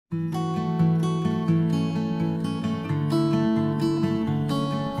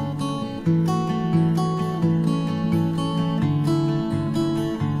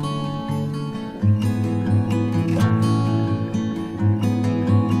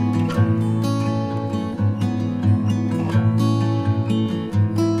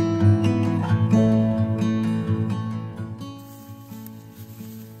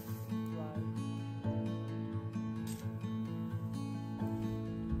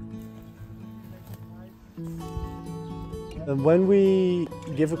When we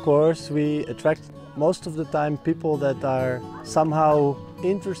give a course, we attract most of the time people that are somehow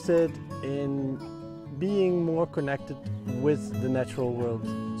interested in being more connected with the natural world.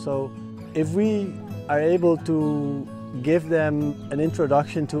 So if we are able to give them an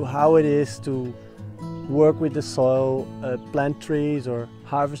introduction to how it is to work with the soil, plant trees or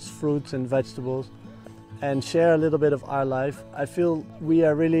harvest fruits and vegetables, and share a little bit of our life, I feel we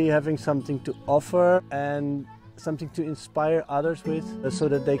are really having something to offer and something to inspire others with, so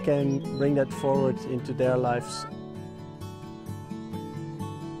that they can bring that forward into their lives.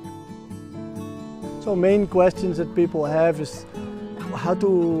 So main questions that people have is how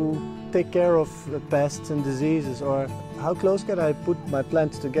to take care of the pests and diseases, or how close can I put my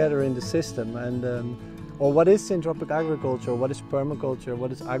plants together in the system, and or what is syntropic agriculture, what is permaculture,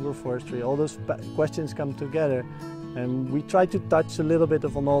 what is agroforestry. All those questions come together, and we try to touch a little bit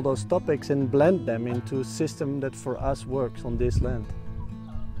on all those topics and blend them into a system that for us works on this land.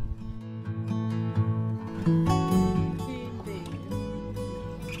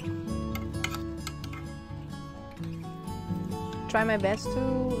 Try my best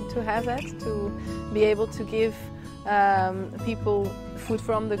to have that, to be able to give people food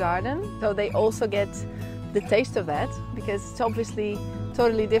from the garden, so they also get the taste of that, because it's obviously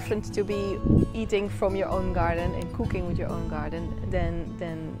totally different to be eating from your own garden and cooking with your own garden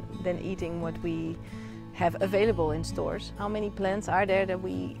than eating what we have available in stores. How many plants are there that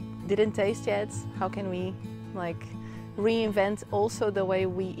we didn't taste yet? How can we reinvent also the way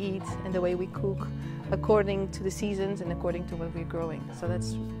we eat and the way we cook according to the seasons and according to what we're growing? So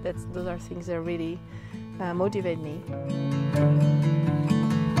those are things that really motivate me.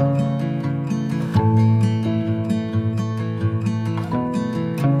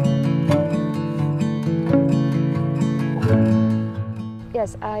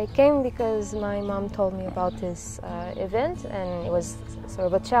 Yes, I came because my mom told me about this event, and it was sort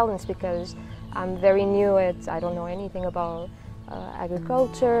of a challenge because I'm very new I don't know anything about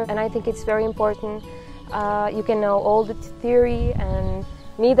agriculture, and I think it's very important. You can know all the theory, and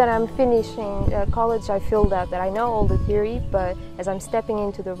me that I'm finishing college, I feel that I know all the theory, but as I'm stepping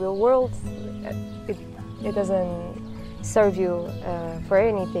into the real world, it doesn't serve you for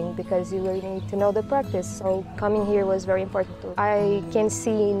anything, because you really need to know the practice. So coming here was very important. I can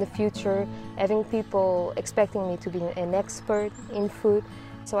see in the future having people expecting me to be an expert in food.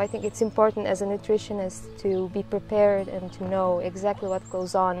 So I think it's important as a nutritionist to be prepared and to know exactly what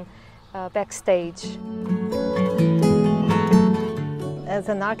goes on backstage. As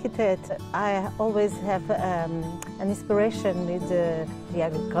an architect, I always have an inspiration with the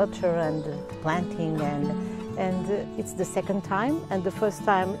agriculture and planting, and it's the second time, and the first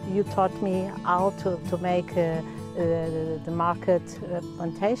time you taught me how to make the market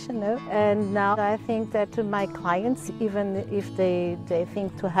plantation, and now I think that my clients, even if they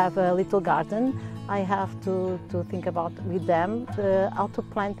think to have a little garden, I have to think about with them how to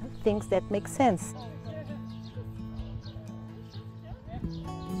plant things that make sense.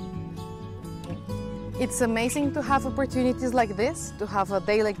 It's amazing to have opportunities like this, to have a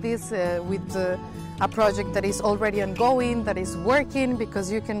day like this with a project that is already ongoing, that is working,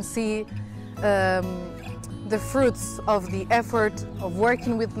 because you can see the fruits of the effort of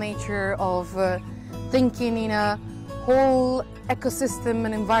working with nature, of thinking in a whole ecosystem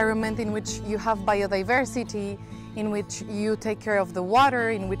and environment in which you have biodiversity, in which you take care of the water,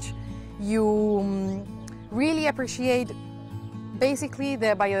 in which you really appreciate basically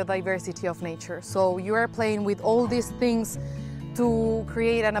the biodiversity of nature. So you are playing with all these things to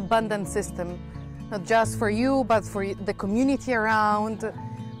create an abundant system, not just for you, but for the community around.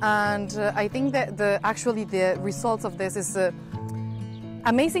 And I think that actually the results of this is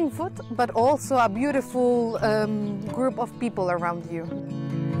amazing food, but also a beautiful group of people around you.